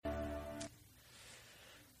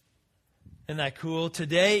Isn't that cool?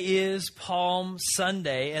 Today is Palm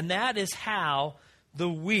Sunday, and that is how the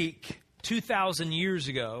week 2,000 years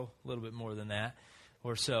ago, a little bit more than that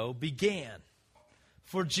or so, began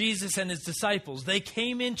for Jesus and his disciples. They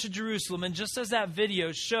came into Jerusalem, and just as that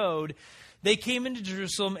video showed, they came into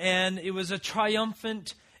Jerusalem, and it was a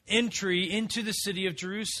triumphant entry into the city of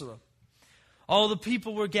Jerusalem. All the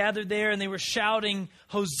people were gathered there, and they were shouting,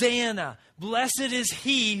 "Hosanna! Blessed is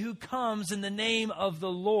he who comes in the name of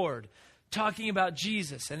the Lord." Talking about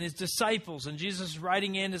Jesus and his disciples, and Jesus was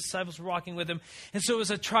riding in, his disciples were walking with him. And so it was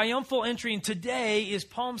a triumphal entry, and today is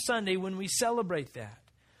Palm Sunday when we celebrate that.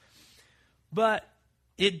 But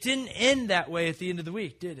it didn't end that way at the end of the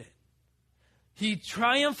week, did it? He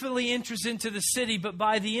triumphantly enters into the city, but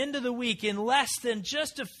by the end of the week, in less than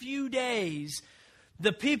just a few days,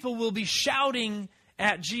 the people will be shouting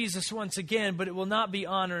at Jesus once again, but it will not be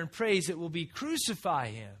honor and praise, it will be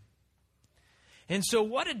crucify him. And so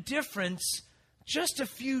what a difference just a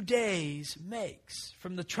few days makes.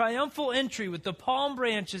 From the triumphal entry with the palm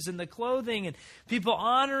branches and the clothing and people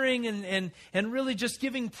honoring and really just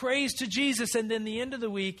giving praise to Jesus. And then the end of the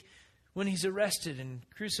week when he's arrested and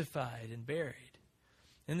crucified and buried.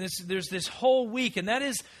 And there's this whole week, and that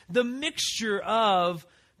is the mixture of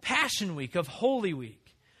Passion Week, of Holy Week.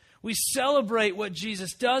 We celebrate what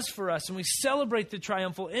Jesus does for us, and we celebrate the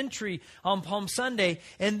triumphal entry on Palm Sunday.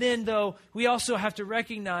 And then, though, we also have to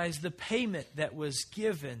recognize the payment that was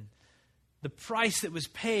given, the price that was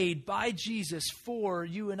paid by Jesus for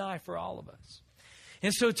you and I, for all of us.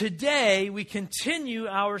 And so today, we continue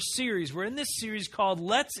our series. We're in this series called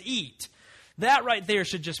Let's Eat. That right there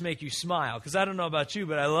should just make you smile, because I don't know about you,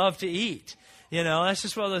 but I love to eat. You know, that's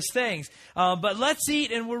just one of those things. But let's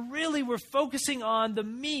eat, and we're focusing on the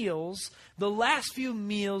meals, the last few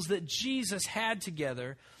meals that Jesus had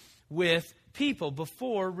together with people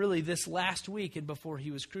before really this last week and before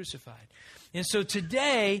he was crucified. And so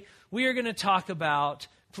today we are going to talk about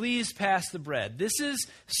Please Pass the Bread. This is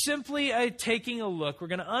simply taking a look. We're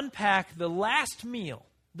going to unpack the last meal,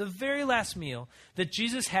 the very last meal that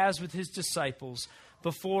Jesus has with his disciples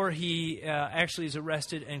before he actually is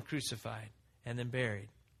arrested and crucified and then buried.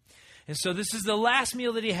 And so this is the last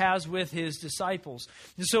meal that he has with his disciples.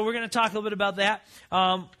 And so we're going to talk a little bit about that.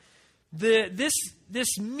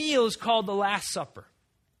 This meal is called the Last Supper.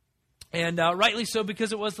 And rightly so,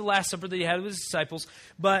 because it was the Last Supper that he had with his disciples.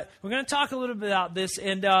 But we're going to talk a little bit about this.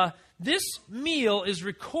 And this meal is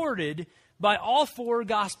recorded by all four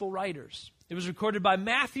gospel writers. It was recorded by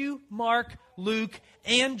Matthew, Mark, Luke,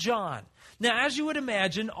 and John. Now, as you would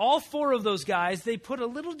imagine, all four of those guys, they put a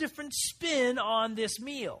little different spin on this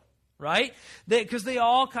meal, right? Because they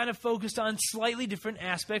all kind of focused on slightly different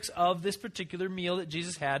aspects of this particular meal that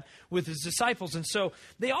Jesus had with his disciples. And so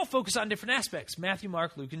they all focus on different aspects, Matthew,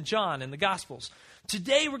 Mark, Luke, and John in the Gospels.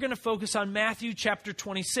 Today, we're going to focus on Matthew chapter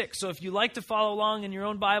 26. So if you like to follow along in your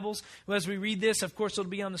own Bibles as we read this, of course, it'll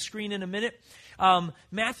be on the screen in a minute.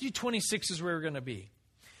 Matthew 26 is where we're going to be.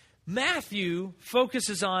 Matthew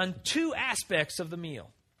focuses on two aspects of the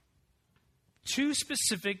meal. Two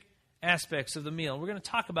specific aspects of the meal. We're going to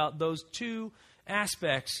talk about those two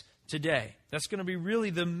aspects today. That's going to be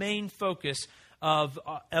really the main focus of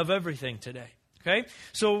everything today. Okay?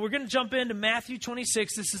 So we're going to jump into Matthew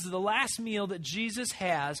 26. This is the last meal that Jesus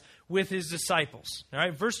has with his disciples. All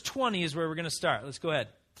right? Verse 20 is where we're going to start. Let's go ahead.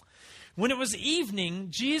 When it was evening,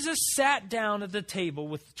 Jesus sat down at the table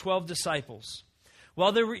with the 12 disciples.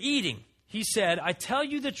 While they were eating, he said, "I tell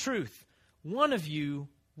you the truth, one of you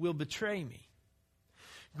will betray me."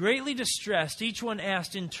 Greatly distressed, each one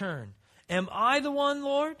asked in turn, "Am I the one,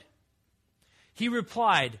 Lord?" He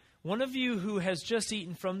replied, "One of you who has just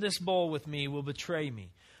eaten from this bowl with me will betray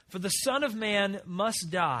me. For the Son of Man must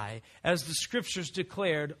die, as the Scriptures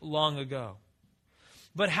declared long ago.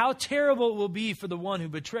 But how terrible it will be for the one who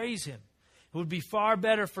betrays him. It would be far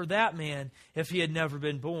better for that man if he had never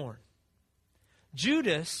been born."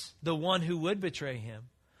 Judas, the one who would betray him,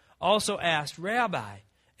 also asked, "Rabbi,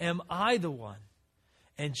 am I the one?"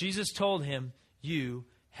 And Jesus told him, "You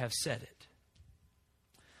have said it."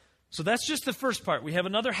 So that's just the first part. We have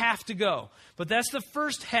another half to go. But that's the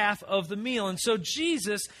first half of the meal. And so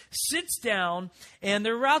Jesus sits down, and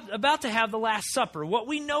they're about to have the Last Supper. What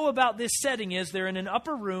we know about this setting is they're in an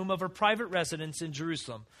upper room of a private residence in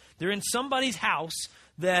Jerusalem. They're in somebody's house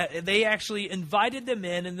that they actually invited them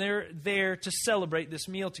in, and they're there to celebrate this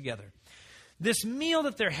meal together. This meal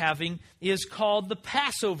that they're having is called the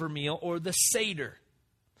Passover meal, or the Seder.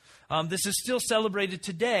 This is still celebrated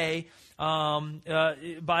today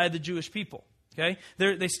by the Jewish people. Okay?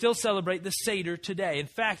 They still celebrate the Seder today. In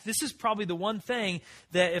fact, this is probably the one thing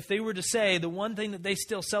that if they were to say, the one thing that they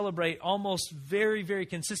still celebrate almost very, very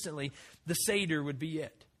consistently, the Seder would be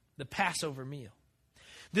it, the Passover meal.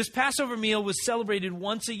 This Passover meal was celebrated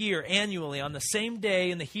once a year, annually, on the same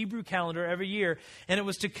day in the Hebrew calendar every year, and it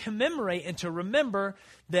was to commemorate and to remember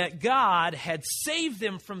that God had saved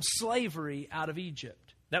them from slavery out of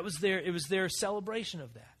Egypt. It was their celebration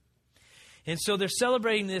of that. And so they're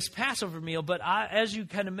celebrating this Passover meal, but as you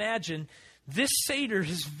can imagine, this Seder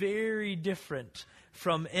is very different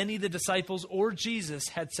from any the disciples or Jesus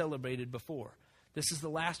had celebrated before. This is the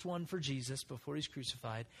last one for Jesus before he's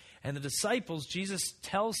crucified. And the disciples, Jesus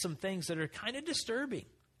tells some things that are kind of disturbing,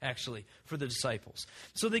 actually, for the disciples.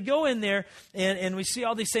 So they go in there, and we see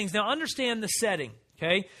all these things. Now, understand the setting,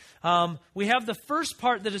 okay? We have the first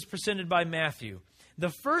part that is presented by Matthew. The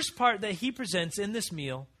first part that he presents in this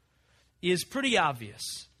meal is pretty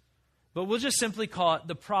obvious, but we'll just simply call it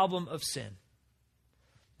the problem of sin.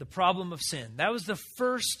 The problem of sin. That was the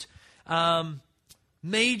first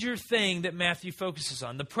major thing that Matthew focuses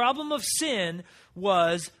on. The problem of sin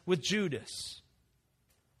was with Judas.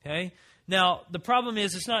 Okay? Now, the problem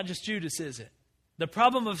is it's not just Judas, is it? The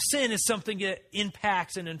problem of sin is something that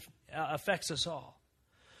impacts and affects us all.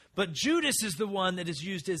 But Judas is the one that is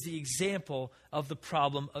used as the example of the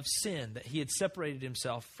problem of sin, that he had separated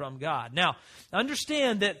himself from God. Now,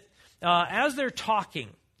 understand that as they're talking,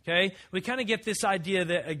 okay, we kind of get this idea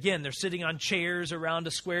that, again, they're sitting on chairs around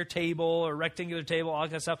a square table or rectangular table, all that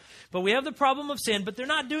kind of stuff. But we have the problem of sin, but they're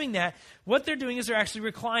not doing that. What they're doing is they're actually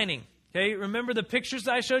reclining. Okay, remember the pictures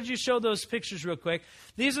that I showed you? Show those pictures real quick.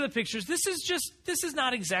 These are the pictures. This is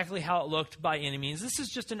not exactly how it looked by any means. This is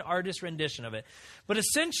just an artist's rendition of it. But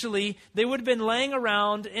essentially, they would have been laying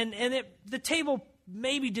around, and the table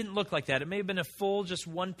maybe didn't look like that. It may have been a full, just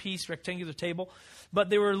one-piece rectangular table. But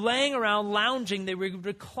they were laying around, lounging. They would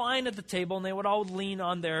recline at the table, and they would all lean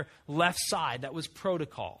on their left side. That was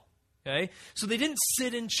protocol. Okay? So they didn't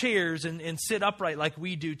sit in chairs and sit upright like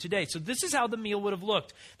we do today. So this is how the meal would have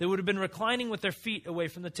looked. They would have been reclining with their feet away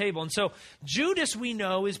from the table. And so Judas, we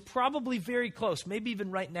know, is probably very close, maybe even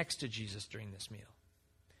right next to Jesus during this meal.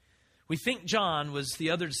 We think John was the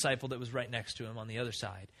other disciple that was right next to him on the other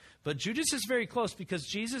side. But Judas is very close because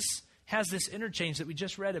Jesus has this interchange that we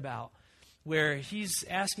just read about where he's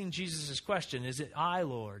asking Jesus this question, is it I,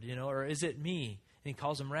 Lord, or is it me? And he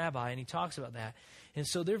calls him Rabbi, and he talks about that. And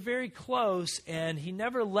so they're very close, and he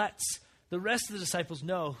never lets the rest of the disciples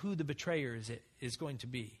know who the betrayer is going to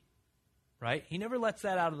be, right? He never lets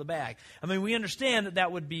that out of the bag. I mean, we understand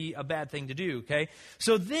that would be a bad thing to do, okay?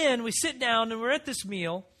 So then we sit down, and we're at this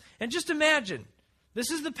meal, and just imagine, this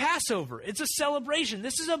is the Passover. It's a celebration.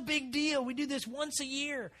 This is a big deal. We do this once a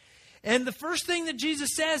year. And the first thing that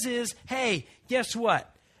Jesus says is, hey, guess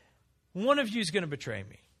what? One of you is going to betray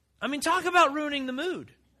me. I mean, talk about ruining the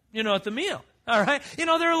mood, at the meal. All right.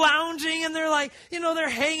 They're lounging and they're like, they're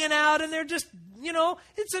hanging out and they're just,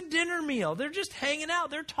 it's a dinner meal. They're just hanging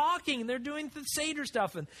out. They're talking. They're doing the Seder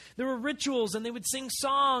stuff. And there were rituals and they would sing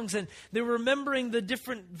songs and they were remembering the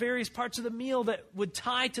different various parts of the meal that would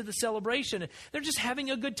tie to the celebration. They're just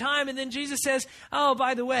having a good time. And then Jesus says, oh,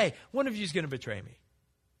 by the way, one of you is going to betray me.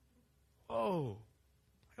 Oh,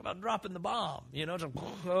 talk about dropping the bomb. Just,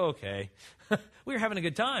 okay. We were having a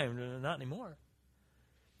good time. Not anymore.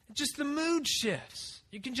 Just the mood shifts.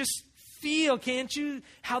 You can just feel, can't you,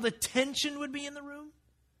 how the tension would be in the room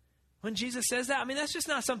when Jesus says that? I mean, that's just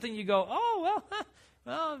not something you go, oh,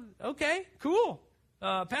 well, okay, cool.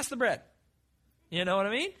 Pass the bread. You know what I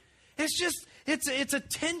mean? It's just, it's a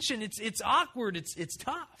tension. It's awkward. It's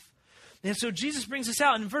tough. And so Jesus brings us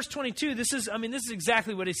out. And in verse 22, this is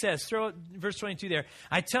exactly what he says. Throw verse 22 there.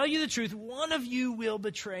 I tell you the truth, one of you will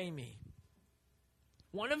betray me.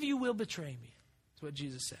 One of you will betray me. What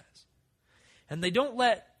Jesus says. And they don't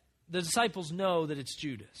let the disciples know that it's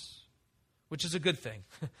Judas, which is a good thing.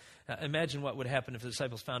 Imagine what would happen if the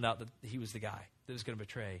disciples found out that he was the guy that was going to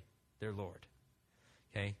betray their Lord.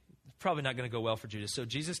 Okay? Probably not going to go well for Judas. So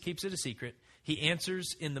Jesus keeps it a secret. He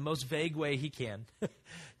answers in the most vague way he can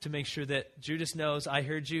to make sure that Judas knows, I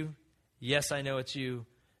heard you. Yes, I know it's you.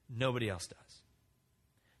 Nobody else does.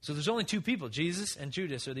 So there's only two people. Jesus and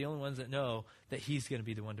Judas are the only ones that know that he's going to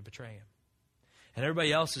be the one to betray him. And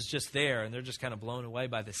everybody else is just there, and they're just kind of blown away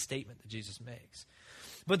by the statement that Jesus makes.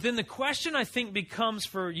 But then the question, I think, becomes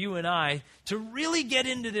for you and I to really get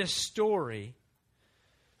into this story.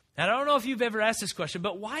 And I don't know if you've ever asked this question,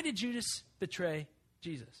 but why did Judas betray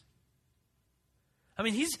Jesus? I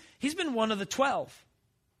mean, he's been one of the 12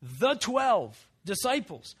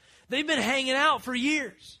 disciples. They've been hanging out for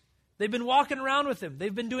years. They've been walking around with him.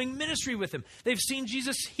 They've been doing ministry with him. They've seen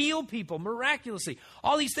Jesus heal people miraculously.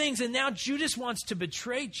 All these things. And now Judas wants to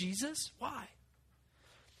betray Jesus. Why?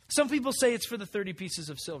 Some people say it's for the 30 pieces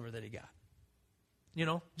of silver that he got. You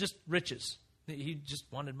know, just riches. He just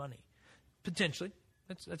wanted money. Potentially.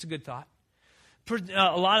 That's a good thought.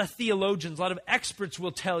 A lot of theologians, a lot of experts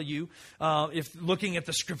will tell you, if looking at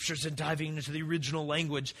the scriptures and diving into the original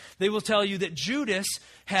language, they will tell you that Judas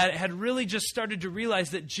had really just started to realize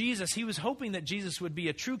that Jesus, he was hoping that Jesus would be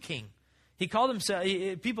a true king. He called himself,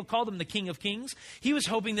 people called him the King of Kings. He was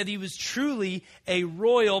hoping that he was truly a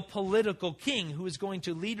royal political king who was going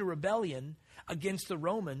to lead a rebellion against the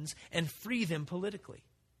Romans and free them politically.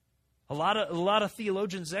 A lot of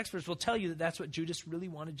theologians and experts will tell you that that's what Judas really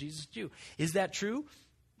wanted Jesus to do. Is that true?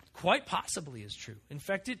 Quite possibly is true. In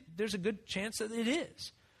fact, there's a good chance that it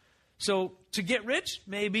is. So to get rich,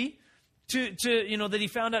 maybe. That he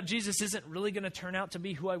found out Jesus isn't really going to turn out to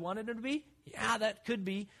be who I wanted him to be? Yeah, that could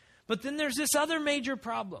be. But then there's this other major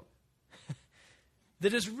problem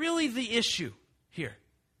that is really the issue here.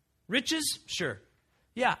 Riches? Sure.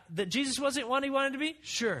 Yeah, that Jesus wasn't what he wanted to be?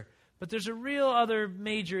 Sure. But there's a real other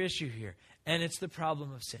major issue here, and it's the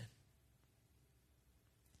problem of sin.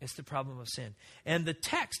 It's the problem of sin. And the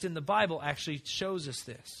text in the Bible actually shows us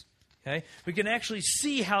this. Okay? We can actually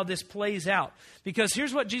see how this plays out. Because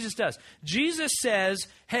here's what Jesus does. Jesus says,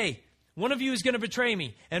 hey, one of you is going to betray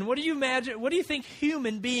me. And what do you think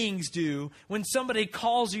human beings do when somebody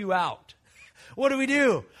calls you out? What do we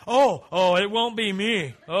do? Oh, it won't be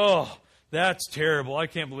me. Oh, that's terrible. I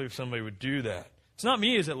can't believe somebody would do that. It's not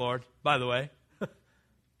me, is it, Lord? By the way.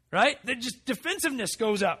 Right? Just defensiveness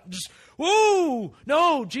goes up. Just, whoa,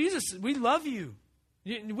 no, Jesus, we love you.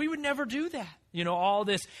 We would never do that. You know, all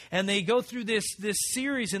this. And they go through this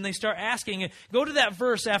series and they start asking. Go to that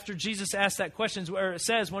verse after Jesus asked that question where it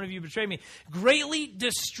says, one of you betrayed me. Greatly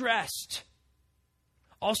distressed.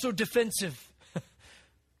 Also defensive.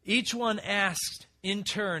 Each one asked in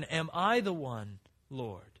turn, am I the one,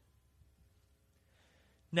 Lord?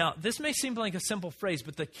 Now, this may seem like a simple phrase,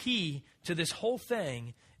 but the key to this whole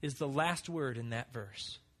thing is the last word in that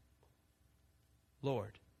verse.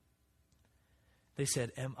 Lord. They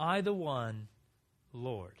said, am I the one,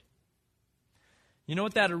 Lord? You know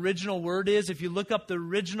what that original word is? If you look up the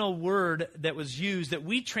original word that was used, that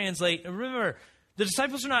we translate, and remember, the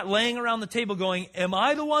disciples are not laying around the table going, am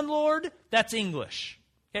I the one, Lord? That's English.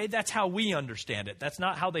 Okay, that's how we understand it. That's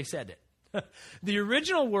not how they said it. The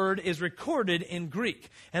original word is recorded in Greek,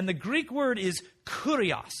 and the Greek word is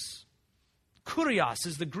kurios. Kurios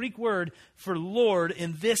is the Greek word for Lord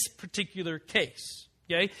in this particular case.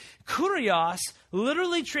 Okay? Kurios,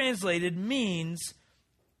 literally translated, means,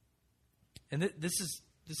 and this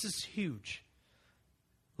is huge,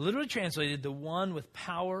 literally translated, the one with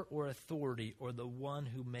power or authority, or the one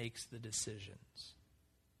who makes the decisions.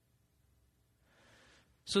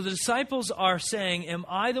 So the disciples are saying, am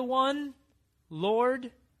I the one,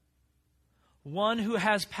 Lord? One who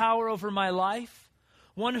has power over my life?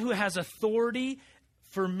 One who has authority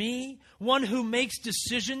for me? One who makes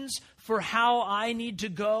decisions for how I need to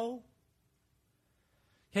go?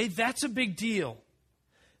 Okay, that's a big deal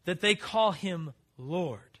that they call him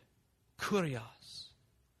Lord, Kurios,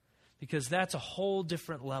 because that's a whole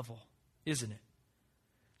different level, isn't it?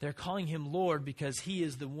 They're calling him Lord because he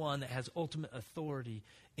is the one that has ultimate authority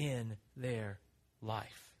in their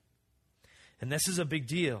life. And this is a big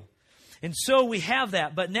deal. And so we have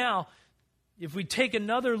that. But now, if we take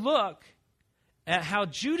another look at how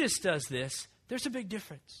Judas does this, there's a big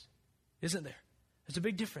difference, isn't there? There's a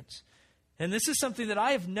big difference. And this is something that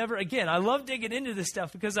I have never, again, I love digging into this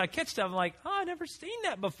stuff because I catch stuff, I'm like, I've never seen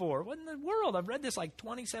that before. What in the world? I've read this like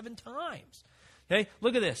 27 times. Okay,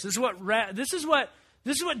 look at this. This is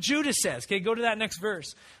what Judas says. Okay, go to that next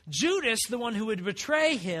verse. Judas, the one who would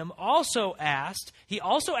betray him, also asked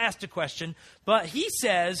a question, but he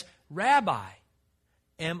says, Rabbi,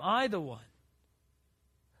 am I the one?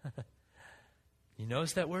 You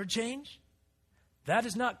notice that word change? That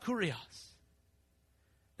is not kurios.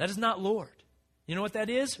 That is not Lord. You know what that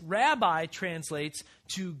is? Rabbi translates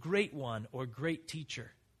to great one or great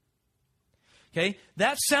teacher. Okay,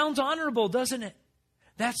 that sounds honorable, doesn't it?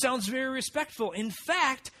 That sounds very respectful. In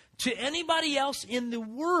fact, to anybody else in the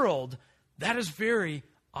world, that is very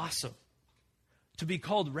awesome. To be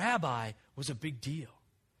called rabbi was a big deal.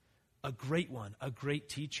 A great one, a great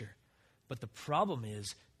teacher. But the problem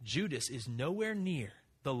is, Judas is nowhere near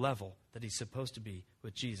the level that he's supposed to be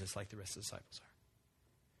with Jesus like the rest of the disciples are.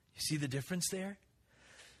 You see the difference there?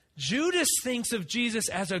 Judas thinks of Jesus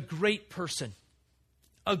as a great person,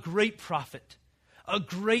 a great prophet, a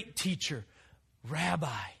great teacher, rabbi.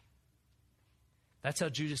 That's how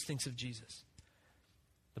Judas thinks of Jesus.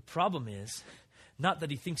 The problem is not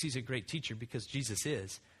that he thinks he's a great teacher, because Jesus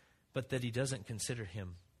is, but that he doesn't consider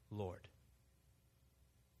him Lord.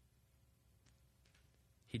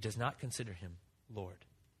 He does not consider him Lord.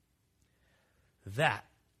 That,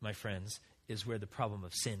 my friends, is where the problem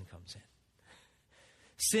of sin comes in.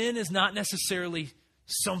 Sin is not necessarily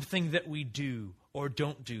something that we do or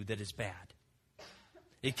don't do that is bad.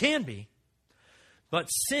 It can be, but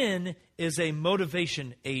sin is a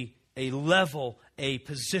motivation, a level, a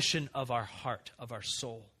position of our heart, of our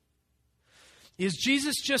soul. Is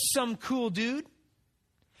Jesus just some cool dude?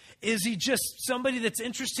 Is he just somebody that's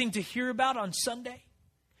interesting to hear about on Sunday?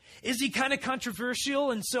 Is he kind of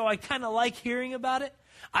controversial, and so I kind of like hearing about it?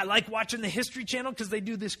 I like watching the History Channel because they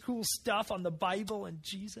do this cool stuff on the Bible and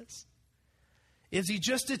Jesus. Is he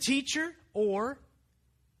just a teacher, or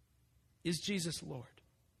is Jesus Lord?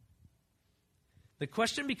 The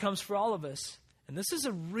question becomes for all of us, and this is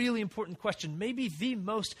a really important question, maybe the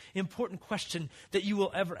most important question that you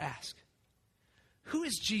will ever ask. Who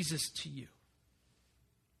is Jesus to you?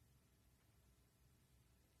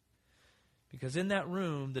 Because in that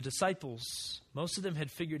room, the disciples, most of them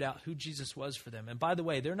had figured out who Jesus was for them. And by the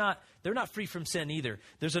way, they're not free from sin either.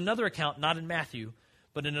 There's another account, not in Matthew,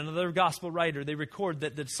 but in another gospel writer, they record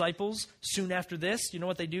that the disciples, soon after this, you know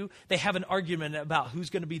what they do? They have an argument about who's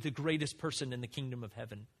going to be the greatest person in the kingdom of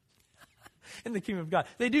heaven. In the kingdom of God.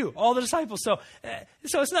 They do, all the disciples. So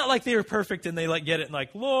it's not like they were perfect and they get it and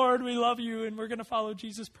Lord, we love you and we're going to follow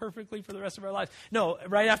Jesus perfectly for the rest of our lives. No,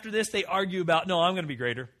 right after this, they argue about, no, I'm going to be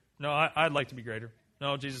greater. No, I'd like to be greater.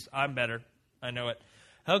 No, Jesus, I'm better. I know it.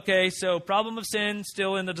 Okay, so problem of sin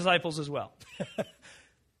still in the disciples as well.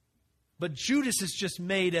 But Judas is just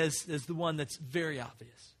made as the one that's very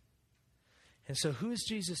obvious. And so who is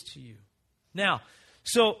Jesus to you? Now,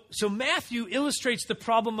 so Matthew illustrates the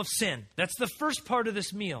problem of sin. That's the first part of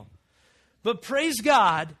this meal. But praise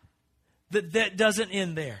God that doesn't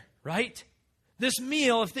end there, right? This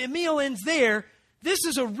meal, if the meal ends there, this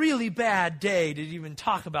is a really bad day to even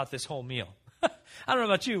talk about this whole meal. I don't know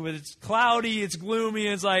about you, but it's cloudy, it's gloomy,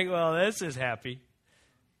 it's well, this is happy.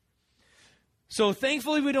 So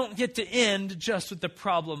thankfully we don't get to end just with the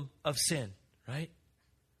problem of sin, right?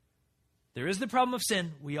 There is the problem of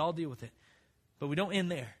sin. We all deal with it. But we don't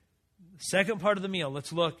end there. The second part of the meal,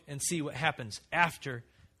 let's look and see what happens after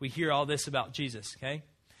we hear all this about Jesus, okay?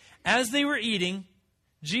 As they were eating,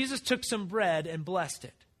 Jesus took some bread and blessed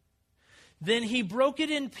it. Then he broke it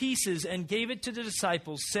in pieces and gave it to the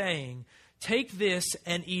disciples, saying, "Take this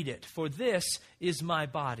and eat it, for this is my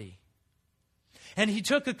body." And he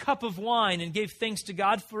took a cup of wine and gave thanks to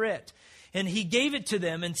God for it. And he gave it to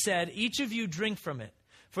them and said, "Each of you drink from it,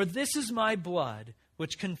 for this is my blood,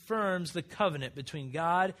 which confirms the covenant between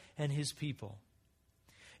God and his people.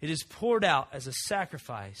 It is poured out as a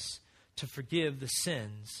sacrifice to forgive the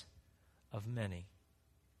sins of many."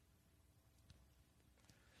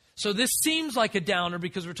 So this seems like a downer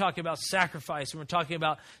because we're talking about sacrifice and we're talking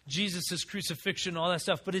about Jesus' crucifixion and all that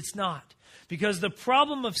stuff, but it's not. Because the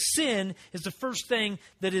problem of sin is the first thing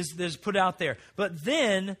that is put out there. But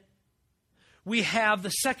then we have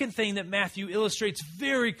the second thing that Matthew illustrates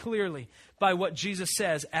very clearly by what Jesus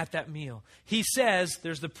says at that meal. He says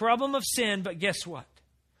there's the problem of sin, but guess what?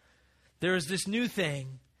 There is this new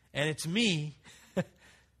thing, and it's me. The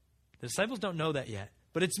disciples don't know that yet,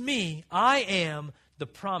 but it's me. I am the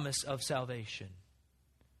promise of salvation.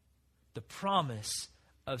 The promise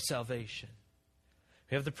of salvation.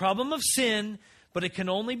 We have the problem of sin, but it can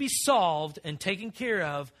only be solved and taken care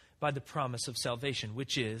of by the promise of salvation,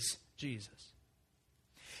 which is Jesus.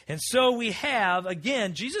 And so we have,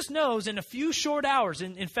 again, Jesus knows in a few short hours,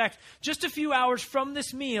 in fact, just a few hours from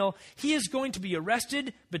this meal, he is going to be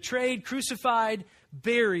arrested, betrayed, crucified,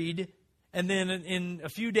 buried, and then in a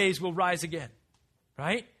few days will rise again,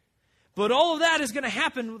 right? But all of that is going to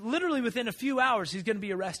happen literally within a few hours. He's going to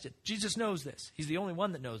be arrested. Jesus knows this. He's the only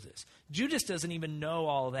one that knows this. Judas doesn't even know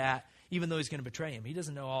all that, even though he's going to betray him. He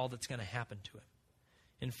doesn't know all that's going to happen to him.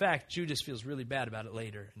 In fact, Judas feels really bad about it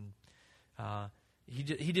later, and he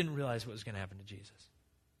didn't realize what was going to happen to Jesus.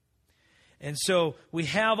 And so we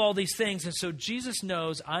have all these things, and so Jesus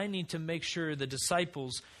knows I need to make sure the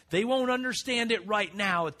disciples, they won't understand it right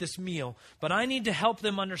now at this meal, but I need to help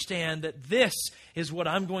them understand that this is what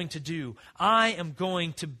I'm going to do. I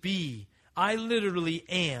literally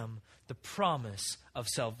am the promise of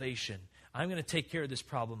salvation. I'm going to take care of this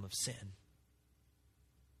problem of sin.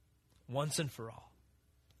 Once and for all.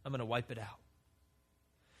 I'm going to wipe it out.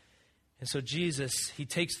 And so Jesus, he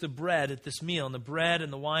takes the bread at this meal, and the bread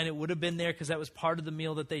and the wine, it would have been there because that was part of the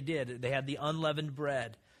meal that they did. They had the unleavened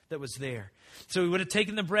bread that was there. So he would have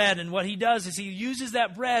taken the bread, and what he does is he uses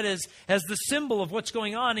that bread as the symbol of what's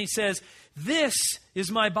going on. He says, this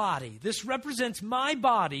is my body. This represents my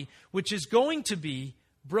body, which is going to be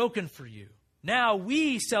broken for you. Now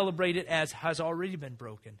we celebrate it as has already been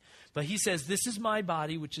broken. But he says, this is my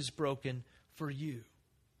body, which is broken for you.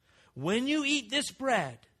 When you eat this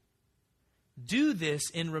bread, do this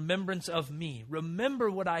in remembrance of me.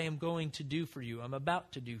 Remember what I am going to do for you. I'm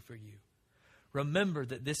about to do for you. Remember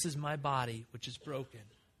that this is my body, which is broken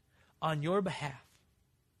on your behalf.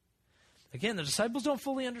 Again, the disciples don't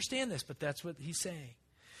fully understand this, but that's what he's saying.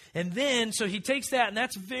 And then, so he takes that, and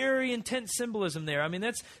that's very intense symbolism there. I mean,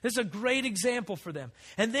 that's a great example for them.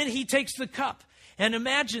 And then he takes the cup. And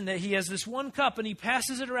imagine that he has this one cup, and he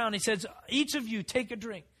passes it around. He says, each of you take a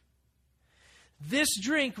drink. This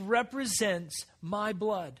drink represents my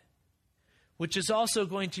blood, which is also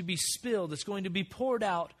going to be spilled. It's going to be poured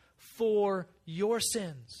out for your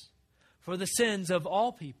sins, for the sins of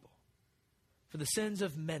all people, for the sins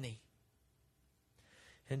of many.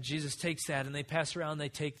 And Jesus takes that, and they pass around, they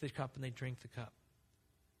take the cup, and they drink the cup.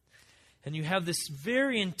 And you have this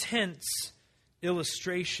very intense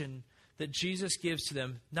illustration that Jesus gives to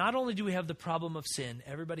them. Not only do we have the problem of sin,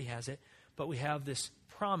 everybody has it, but we have this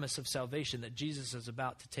promise of salvation that Jesus is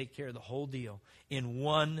about to take care of the whole deal in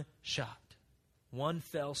one shot, one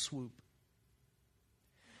fell swoop.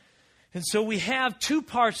 And so we have two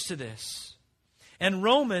parts to this. And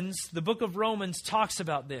Romans, the book of Romans, talks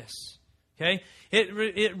about this. Okay?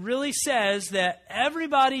 It really says that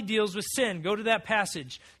everybody deals with sin. Go to that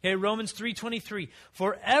passage. Okay, Romans 3:23.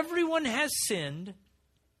 For everyone has sinned.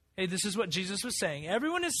 Okay, this is what Jesus was saying.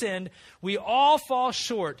 Everyone has sinned. We all fall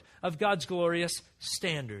short of God's glorious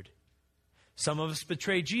standard. Some of us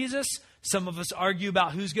betray Jesus. Some of us argue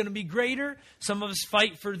about who's going to be greater. Some of us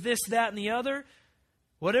fight for this, that, and the other.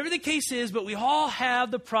 Whatever the case is, but we all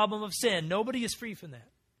have the problem of sin. Nobody is free from that.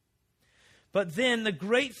 But then the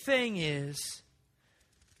great thing is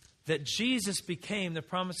that Jesus became the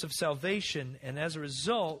promise of salvation. And as a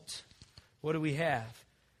result, what do we have?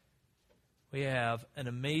 We have an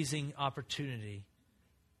amazing opportunity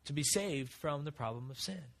to be saved from the problem of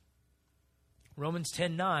sin. Romans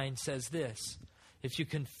 10:9 says this: if you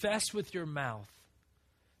confess with your mouth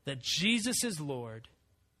that Jesus is Lord,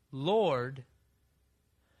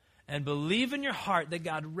 and believe in your heart that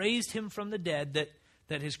God raised him from the dead,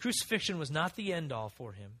 that his crucifixion was not the end all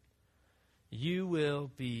for him, you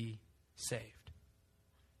will be saved.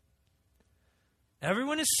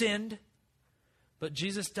 Everyone has sinned, but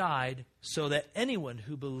Jesus died so that anyone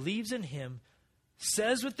who believes in him,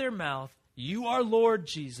 says with their mouth, you are Lord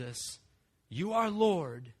Jesus, you are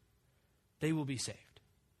Lord, they will be saved.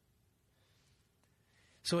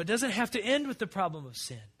 So it doesn't have to end with the problem of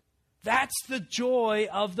sin. That's the joy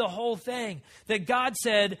of the whole thing. That God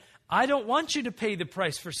said, I don't want you to pay the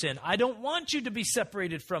price for sin. I don't want you to be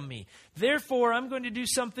separated from me. Therefore, I'm going to do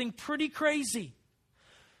something pretty crazy.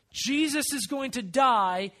 Jesus is going to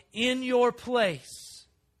die in your place.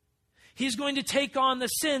 He's going to take on the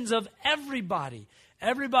sins of everybody.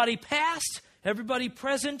 Everybody past, everybody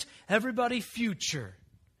present, everybody future.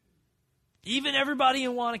 Even everybody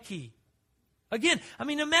in Wanakee. Again, I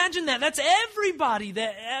mean, imagine that. That's everybody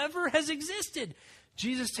that ever has existed.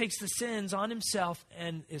 Jesus takes the sins on himself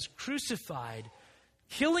and is crucified,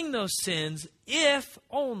 killing those sins if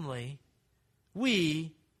only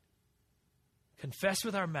we confess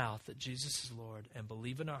with our mouth that Jesus is Lord and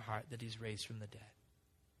believe in our heart that he's raised from the dead.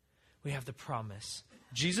 We have the promise.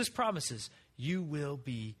 Jesus promises you will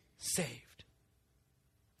be saved.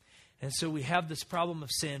 And so we have this problem of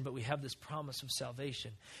sin, but we have this promise of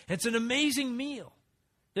salvation. It's an amazing meal.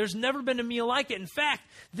 There's never been a meal like it. In fact,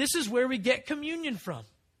 this is where we get communion from,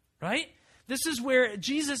 right? This is where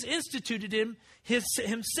Jesus instituted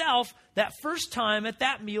himself that first time at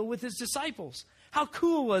that meal with his disciples. How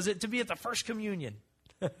cool was it to be at the first communion,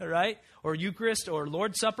 right? Or Eucharist or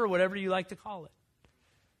Lord's Supper, whatever you like to call it.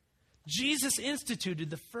 Jesus instituted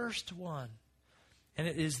the first one, and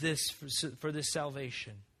it is this for this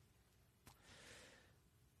salvation.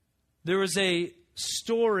 There was a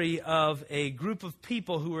story of a group of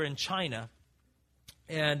people who were in China,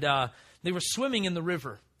 and they were swimming in the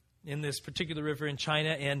river, in this particular river in China,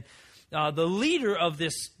 and the leader of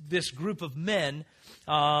this group of men,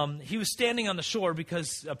 he was standing on the shore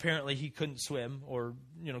because apparently he couldn't swim, or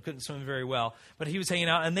couldn't swim very well, but he was hanging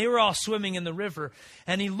out, and they were all swimming in the river,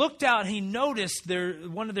 and he looked out and he noticed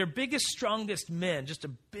one of their biggest, strongest men, just a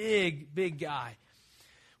big guy,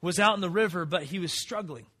 was out in the river, but he was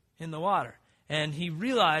struggling in the water. And he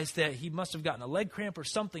realized that he must have gotten a leg cramp or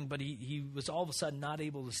something, but he was all of a sudden not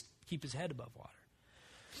able to keep his head above water.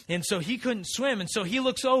 And so he couldn't swim. And so he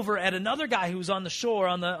looks over at another guy who was on the shore,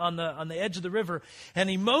 on the edge of the river, and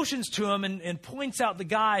he motions to him and points out the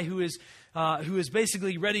guy who is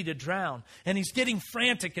basically ready to drown. And he's getting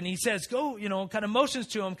frantic, and he says, go, kind of motions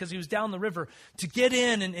to him because he was down the river to get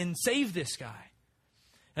in and save this guy.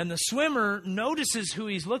 And the swimmer notices who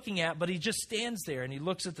he's looking at, but he just stands there and he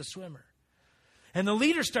looks at the swimmer. And the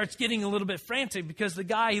leader starts getting a little bit frantic because the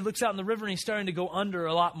guy, he looks out in the river and he's starting to go under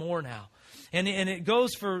a lot more now. And it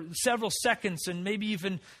goes for several seconds and maybe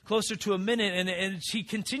even closer to a minute. And he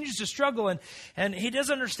continues to struggle. And he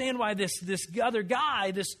doesn't understand why this other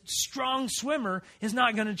guy, this strong swimmer, is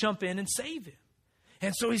not going to jump in and save him.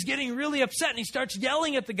 And so he's getting really upset and he starts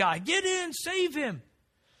yelling at the guy, get in, save him.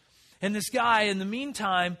 And this guy, in the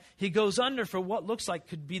meantime, he goes under for what looks like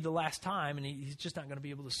could be the last time. And he's just not going to be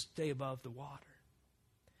able to stay above the water.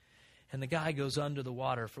 And the guy goes under the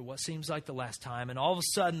water for what seems like the last time. And all of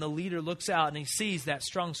a sudden, the leader looks out and he sees that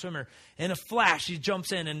strong swimmer. In a flash, he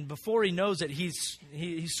jumps in. And before he knows it, he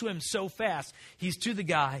swims so fast, he's to the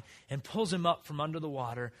guy and pulls him up from under the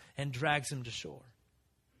water and drags him to shore.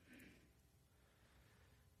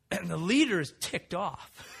 And the leader is ticked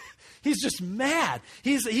off. He's just mad.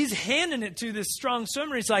 He's handing it to this strong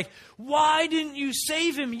swimmer. He's like, why didn't you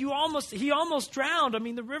save him? He almost drowned. I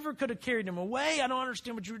mean, the river could have carried him away. I don't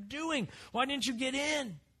understand what you were doing. Why didn't you get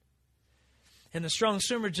in? And the strong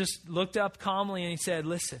swimmer just looked up calmly and he said,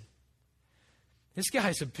 listen, this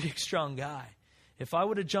guy's a big, strong guy. If I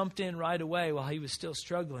would have jumped in right away while he was still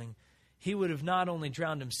struggling, he would have not only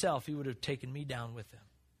drowned himself, he would have taken me down with him.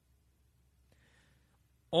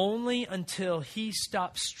 Only until he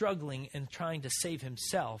stopped struggling and trying to save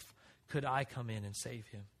himself could I come in and save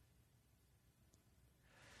him.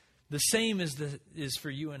 The same is for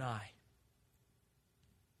you and I.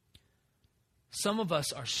 Some of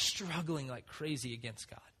us are struggling like crazy against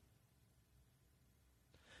God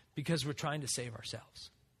because we're trying to save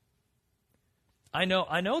ourselves. I know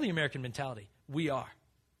the American mentality. We are.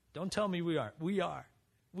 Don't tell me we aren't. We are.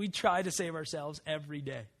 We try to save ourselves every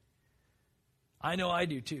day. I know I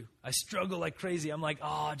do too. I struggle like crazy. I'm like,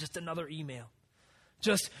 just another email.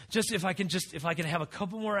 Just if I can have a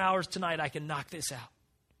couple more hours tonight, I can knock this out.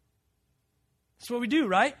 That's what we do,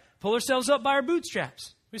 right? Pull ourselves up by our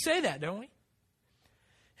bootstraps. We say that, don't we?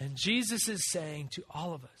 And Jesus is saying to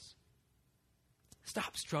all of us,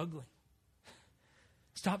 stop struggling.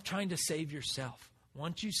 Stop trying to save yourself.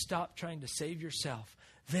 Once you stop trying to save yourself,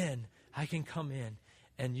 then I can come in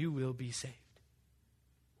and you will be saved.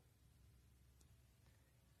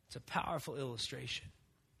 It's a powerful illustration.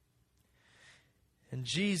 And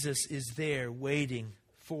Jesus is there waiting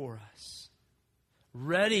for us,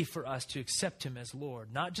 ready for us to accept him as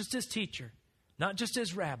Lord, not just as teacher, not just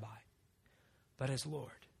as rabbi, but as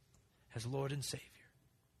Lord and Savior.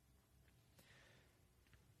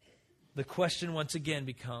 The question once again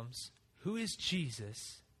becomes, who is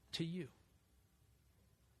Jesus to you?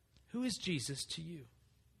 Who is Jesus to you?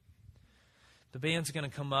 The band's going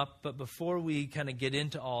to come up, but before we kind of get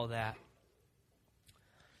into all that,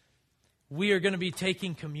 we are going to be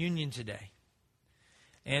taking communion today.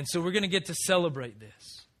 And so we're going to get to celebrate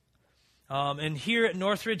this. And here at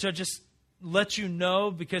Northridge, I just let you know,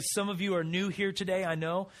 because some of you are new here today, I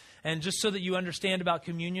know, and just so that you understand about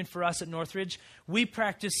communion for us at Northridge, we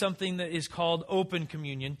practice something that is called open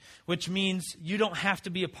communion, which means you don't have to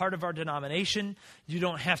be a part of our denomination. You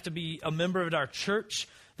don't have to be a member of our church.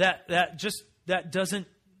 That doesn't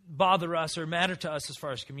bother us or matter to us as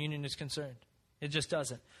far as communion is concerned. It just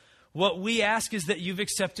doesn't. What we ask is that you've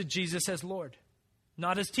accepted Jesus as Lord.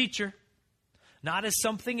 Not as teacher, not as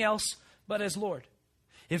something else, but as Lord.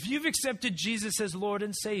 If you've accepted Jesus as Lord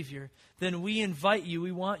and Savior, then we invite you,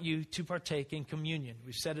 we want you to partake in communion.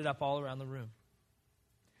 We've set it up all around the room.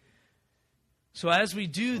 So as we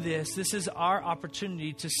do this, this is our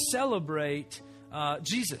opportunity to celebrate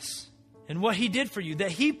Jesus and what he did for you,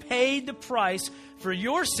 that he paid the price for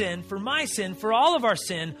your sin, for my sin, for all of our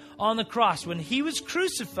sin on the cross. When he was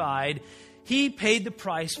crucified, he paid the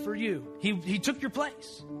price for you. He took your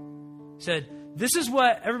place. He said, this is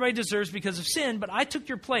what everybody deserves because of sin, but I took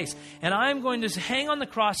your place, and I'm going to hang on the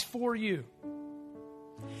cross for you.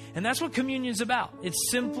 And that's what communion is about. It's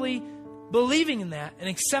simply believing in that and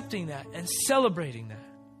accepting that and celebrating that.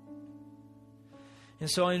 And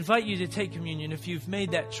so I invite you to take communion if you've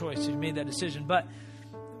made that choice, if you've made that decision. But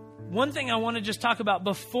one thing I want to just talk about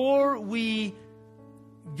before we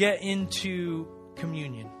get into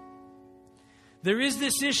communion. There is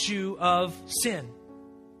this issue of sin.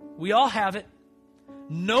 We all have it.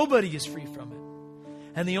 Nobody is free from it.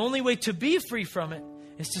 And the only way to be free from it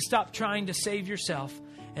is to stop trying to save yourself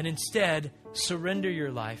and instead surrender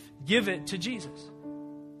your life. Give it to Jesus.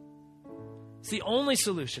 It's the only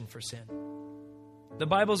solution for sin. The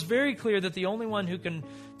Bible's very clear that the only one who can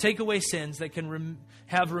take away sins, that can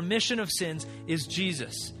have remission of sins, is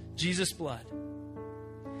Jesus. Jesus' blood.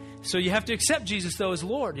 So you have to accept Jesus, though, as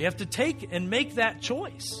Lord. You have to take and make that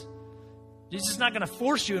choice. Jesus is not going to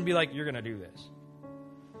force you and be like, you're going to do this.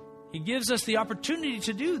 He gives us the opportunity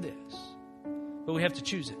to do this, but we have to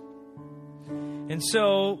choose it. And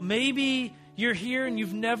so maybe you're here and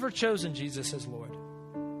you've never chosen Jesus as Lord.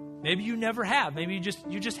 Maybe you never have. Maybe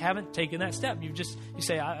you just haven't taken that step. You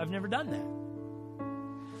say, I've never done that.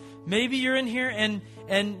 Maybe you're in here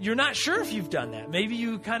and you're not sure if you've done that. Maybe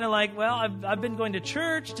you kind of like, well, I've been going to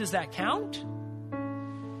church. Does that count?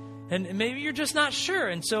 And maybe you're just not sure.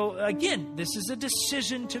 And so, again, this is a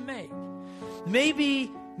decision to make.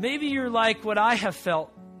 Maybe you're like what I have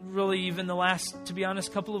felt really even the last, to be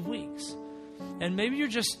honest, couple of weeks. And maybe you're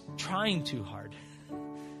just trying too hard.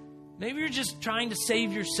 Maybe you're just trying to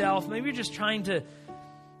save yourself. Maybe you're just trying to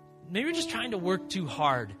work too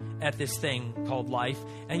hard at this thing called life,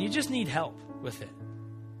 and you just need help with it.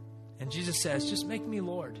 And Jesus says, just make me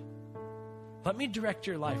Lord. Let me direct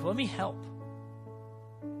your life. Let me help.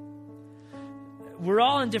 We're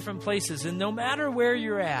all in different places, and no matter where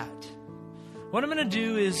you're at, what I'm going to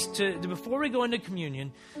do is, before we go into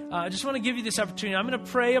communion, I just want to give you this opportunity. I'm going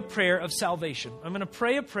to pray a prayer of salvation. I'm going to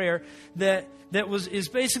pray a prayer that is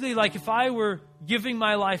basically like if I were giving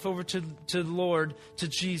my life over to the Lord, to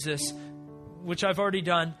Jesus, which I've already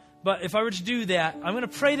done. But if I were to do that, I'm going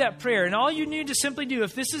to pray that prayer. And all you need to simply do,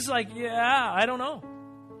 if this is like, I don't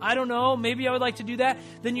know, maybe I would like to do that,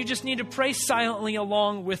 then you just need to pray silently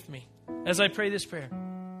along with me as I pray this prayer.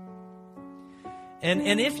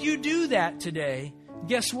 And if you do that today,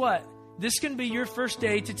 guess what? This can be your first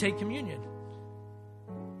day to take communion.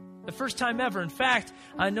 The first time ever. In fact,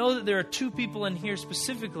 I know that there are 2 people in here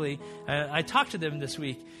specifically. I talked to them this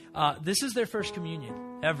week. This is their first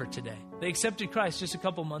communion ever today. They accepted Christ just a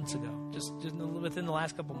couple months ago, just within the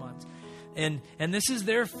last couple months. And this is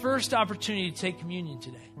their first opportunity to take communion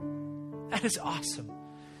today. That is awesome.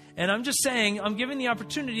 And I'm just saying, I'm giving the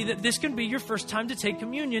opportunity that this can be your first time to take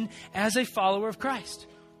communion as a follower of Christ,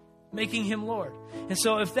 making him Lord. And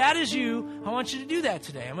so if that is you, I want you to do that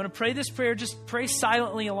today. I'm going to pray this prayer. Just pray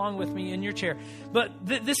silently along with me in your chair. But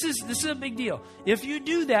this is a big deal. If you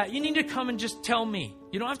do that, you need to come and just tell me.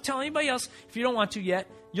 You don't have to tell anybody else if you don't want to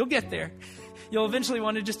yet. You'll get there. You'll eventually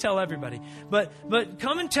want to just tell everybody. But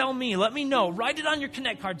come and tell me. Let me know. Write it on your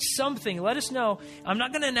Connect card. Something. Let us know. I'm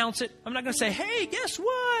not going to announce it. I'm not going to say, hey, guess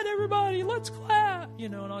what, everybody? Let's clap.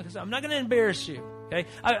 And all that stuff. I'm not going to embarrass you. Okay?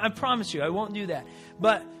 I promise you, I won't do that.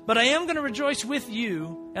 But I am going to rejoice with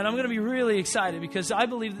you, and I'm going to be really excited because I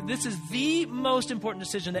believe that this is the most important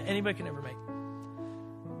decision that anybody can ever make.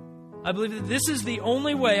 I believe that this is the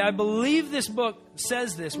only way. I believe this book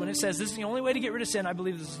says this. When it says this is the only way to get rid of sin, I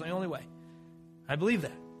believe this is the only way. I believe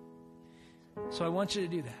that. So I want you to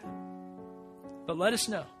do that. But let us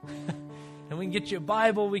know. And we can get you a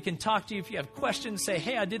Bible. We can talk to you. If you have questions, say,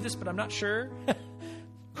 hey, I did this, but I'm not sure.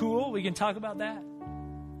 Cool. We can talk about that.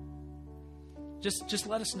 Just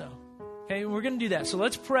let us know. Okay, we're going to do that. So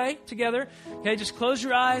let's pray together. Okay, just close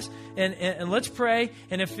your eyes and let's pray.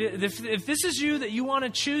 And if this is you, that you want to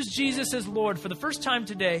choose Jesus as Lord for the first time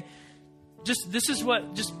today,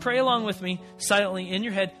 just pray along with me silently in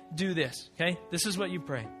your head. Do this, okay? This is what you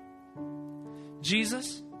pray.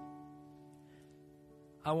 Jesus,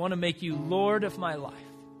 I want to make you Lord of my life.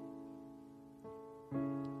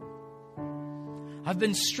 I've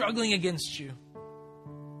been struggling against you.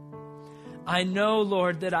 I know,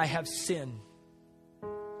 Lord, that I have sin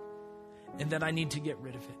and that I need to get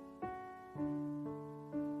rid of it.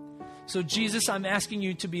 So, Jesus, I'm asking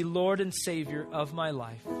you to be Lord and Savior of my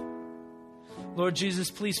life. Lord Jesus,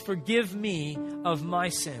 please forgive me of my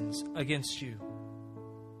sins against you.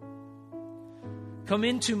 Come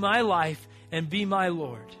into my life and be my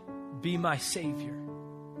Lord, be my Savior.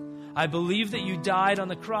 I believe that you died on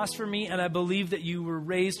the cross for me, and I believe that you were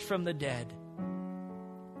raised from the dead.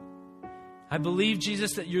 I believe,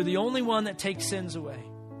 Jesus, that you're the only one that takes sins away.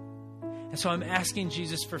 And so I'm asking,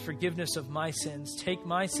 Jesus, for forgiveness of my sins. Take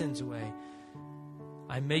my sins away.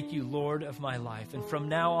 I make you Lord of my life. And from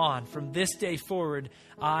now on, from this day forward,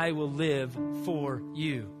 I will live for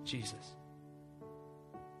you, Jesus.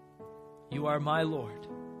 You are my Lord.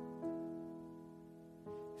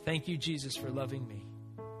 Thank you, Jesus, for loving me.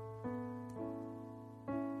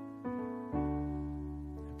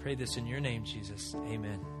 I pray this in your name, Jesus.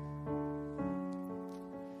 Amen.